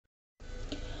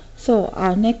So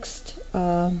our next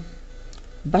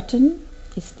button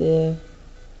is the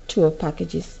tour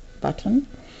packages button.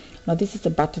 Now this is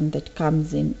the button that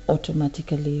comes in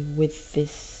automatically with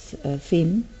this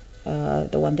theme, the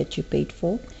one that you paid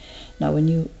for. Now when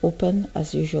you open,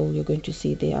 as usual, you're going to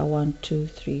see there are 1, 2,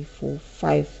 3, 4,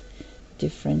 5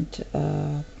 different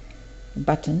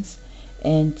buttons,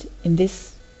 and in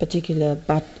this particular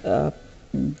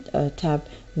tab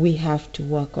we have to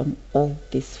work on all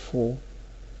these 4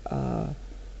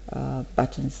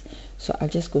 buttons. So I'll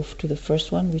just go to the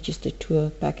first one, which is the tour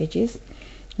packages.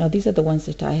 Now these are the ones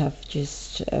that I have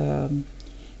just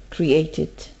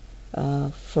created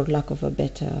for lack of a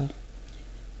better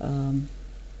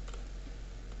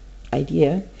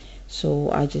idea.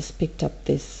 So I just picked up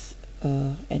this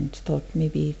and thought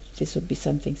maybe this would be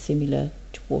something similar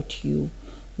to what you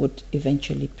would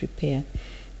eventually prepare.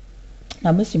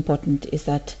 Now most important is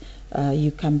that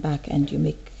you come back and you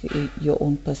make your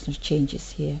own personal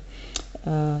changes here.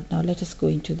 Now let us go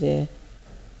into the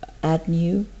add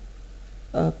new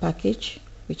package,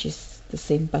 which is the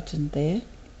same button there.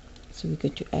 So we're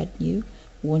going to add new.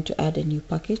 We want to add a new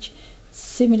package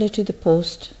similar to the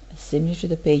post, similar to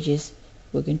the pages.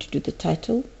 We're going to do the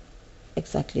title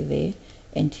exactly there,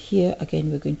 and here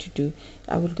again we're going to do,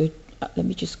 I will go, let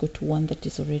me just go to one that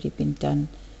has already been done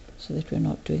so that we're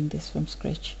not doing this from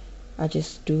scratch. I'll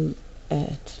just do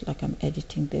it like I'm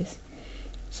editing this.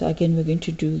 So again we're going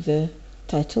to do the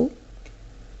title,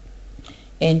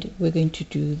 and we're going to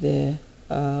do the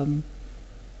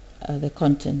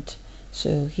content.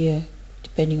 So here,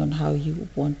 depending on how you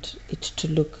want it to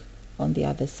look on the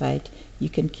other side, you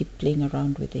can keep playing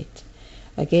around with it.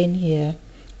 Again here,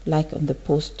 like on the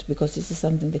post, because this is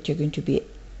something that you're going to be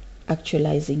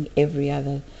actualizing every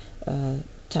other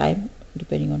time,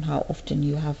 depending on how often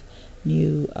you have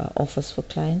new offers for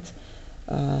clients.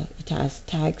 It has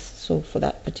tags, so for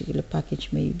that particular package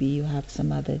maybe you have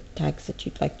some other tags that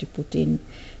you'd like to put in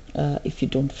if you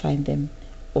don't find them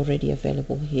already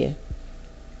available here.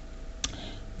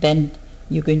 Then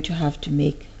you're going to have to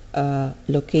make a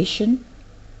location.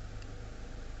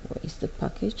 Where is the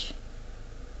package?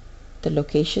 The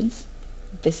locations.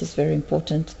 This is very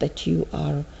important that you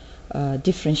are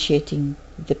differentiating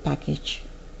the package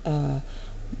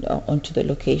onto the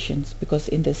locations, because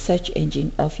in the search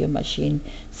engine of your machine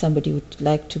somebody would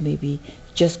like to maybe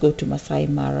just go to Masai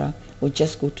Mara or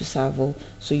just go to Savo,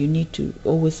 so you need to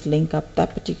always link up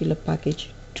that particular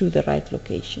package to the right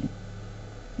location.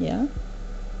 Yeah.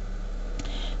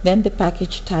 Then the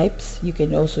package types, you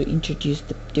can also introduce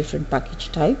the different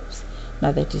package types.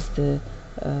 Now that is the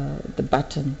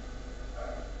button,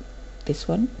 this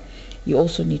one. You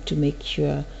also need to make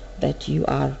sure that you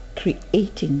are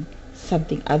creating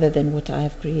something other than what I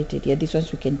have created here. These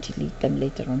ones we can delete them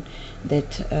later on,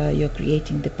 that you're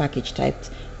creating the package types.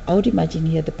 I would imagine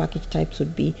here the package types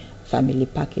would be family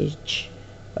package,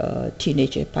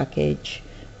 teenager package,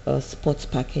 sports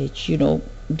package, you know,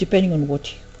 depending on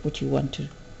what you want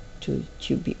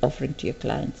to be offering to your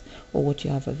clients or what you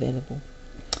have available.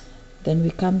 Then we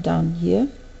come down here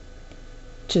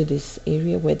to this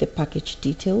area where the package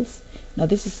details. Now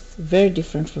this is very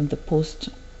different from the post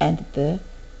and the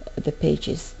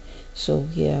pages. So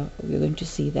here we're going to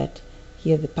see that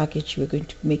here the package, we're going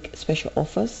to make special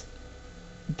offers.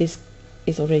 This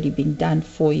is already been done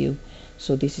for you,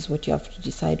 so this is what you have to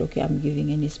decide. Okay, I'm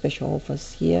giving any special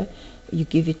offers here. You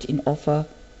give it in offer,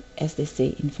 as they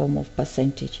say, in form of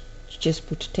percentage. Just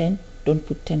put 10, don't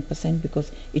put 10%,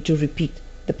 because it will repeat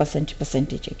the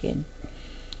percentage again.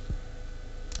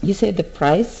 You say the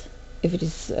price. If it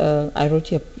is I wrote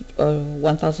here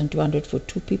 1,200 for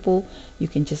 2 people, you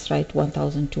can just write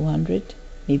 1,200,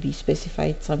 maybe specify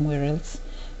it somewhere else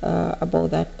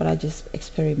about that, but I just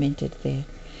experimented there.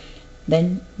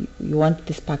 Then you want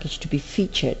this package to be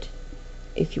featured.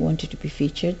 If you want it to be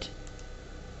featured,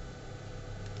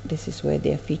 this is where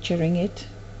they are featuring it.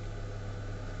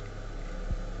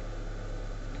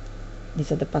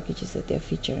 These are the packages that they're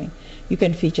featuring. You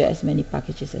can feature as many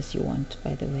packages as you want,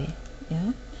 by the way.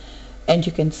 Yeah. And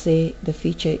you can say the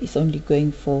feature is only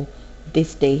going for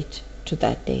this date to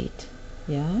that date.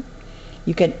 Yeah.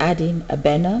 You can add in a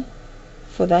banner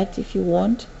for that if you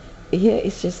want. Here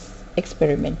it's just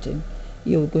experimenting.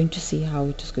 You're going to see how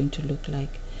it is going to look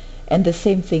like. And the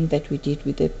same thing that we did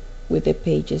with the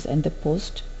pages and the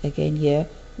post. Again, here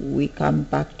we come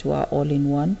back to our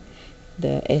all-in-one,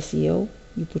 the SEO.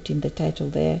 You put in the title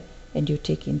there, and you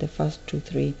take in the first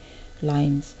 2-3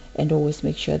 lines, and always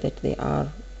make sure that they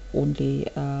are only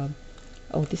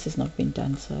oh, this has not been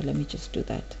done, so let me just do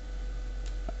that.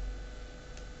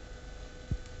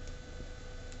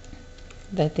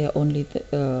 That they're only the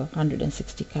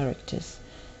 160 characters.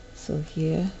 So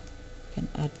here you can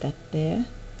add that there.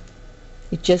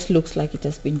 It just looks like it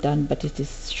has been done, but it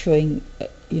is showing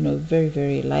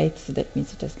very light, so that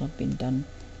means it has not been done.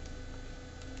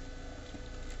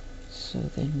 So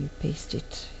then we paste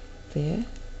it there.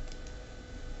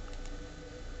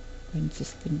 When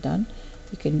it's been done,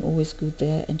 you can always go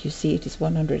there and you see it is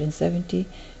 170.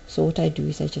 So what I do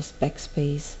is I just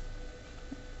backspace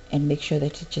and make sure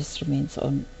that it just remains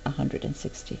on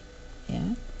 160.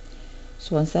 Yeah.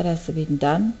 So once that has been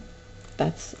done,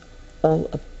 that's all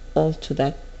to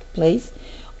that place.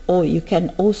 Or you can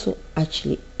also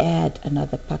actually add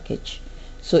another package.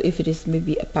 So if it is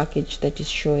maybe a package that is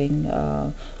showing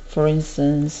for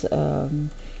instance a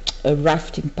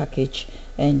rafting package,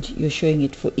 and you're showing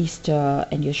it for Easter,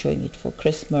 and you're showing it for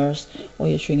Christmas, or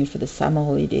you're showing it for the summer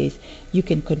holidays, you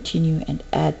can continue and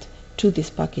add to this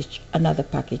package another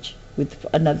package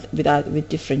with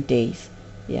different days.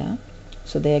 Yeah.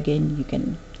 So there again, you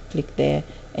can click there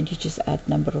and you just add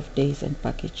number of days and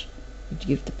package. You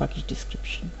give the package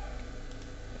description.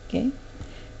 Okay.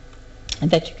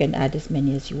 And that you can add as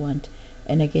many as you want.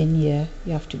 And again, here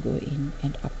you have to go in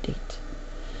and update.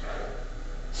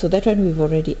 So that one we've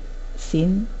already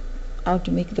seen how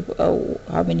to make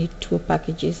how many tour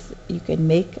packages you can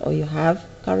make or you have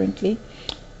currently.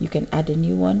 You can add a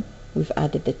new one. We've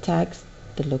added the tags,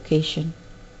 the location,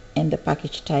 and the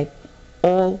package type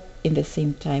all in the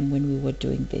same time when we were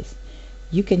doing this.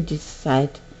 You can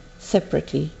decide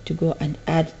separately to go and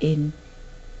add in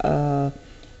the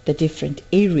different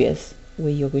areas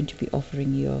where you're going to be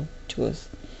offering your tours.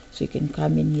 So you can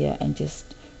come in here and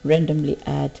just randomly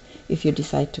add. If you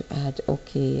decide to add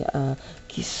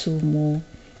Kisumu,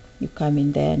 you come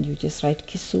in there and you just write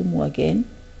Kisumu again,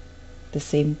 the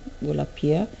same will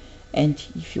appear. And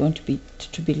if you want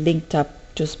to be linked up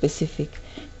to a specific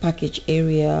package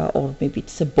area, or maybe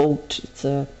it's a boat, it's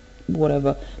a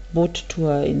whatever boat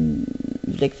tour in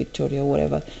Lake Victoria or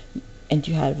whatever, and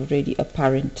you have already a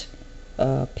parent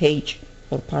page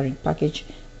or parent package,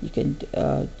 you can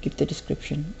give the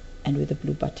description, and with the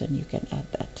blue button you can add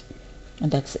that,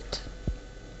 and that's it.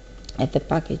 At the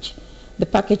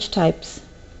package types,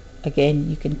 again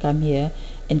you can come here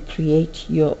and create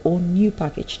your own new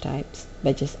package types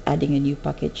by just adding a new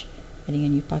package.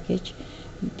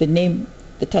 The name,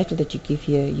 the title that you give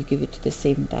here, you give it the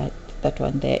same that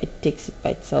one there. It takes it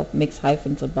by itself, makes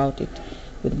hyphens about it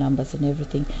with numbers and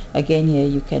everything. Again, here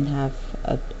you can have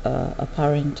a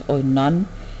parent or none,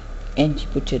 and you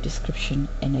put your description,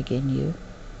 and again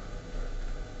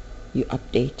you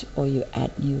update or you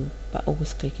add new by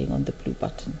always clicking on the blue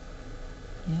button.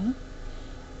 Yeah.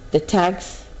 The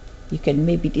tags, you can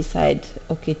maybe decide,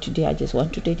 okay, today I just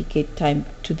want to dedicate time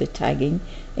to the tagging,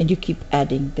 and you keep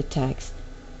adding the tags.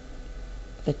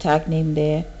 The tag name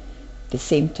there, the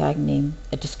same tag name,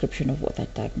 a description of what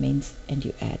that tag means, and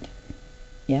you add.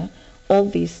 Yeah. All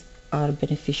these are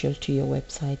beneficial to your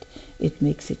website. It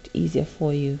makes it easier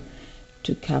for you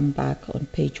to come back on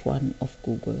page 1 of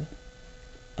Google.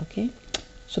 Okay.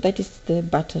 So that is the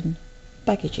button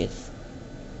packages.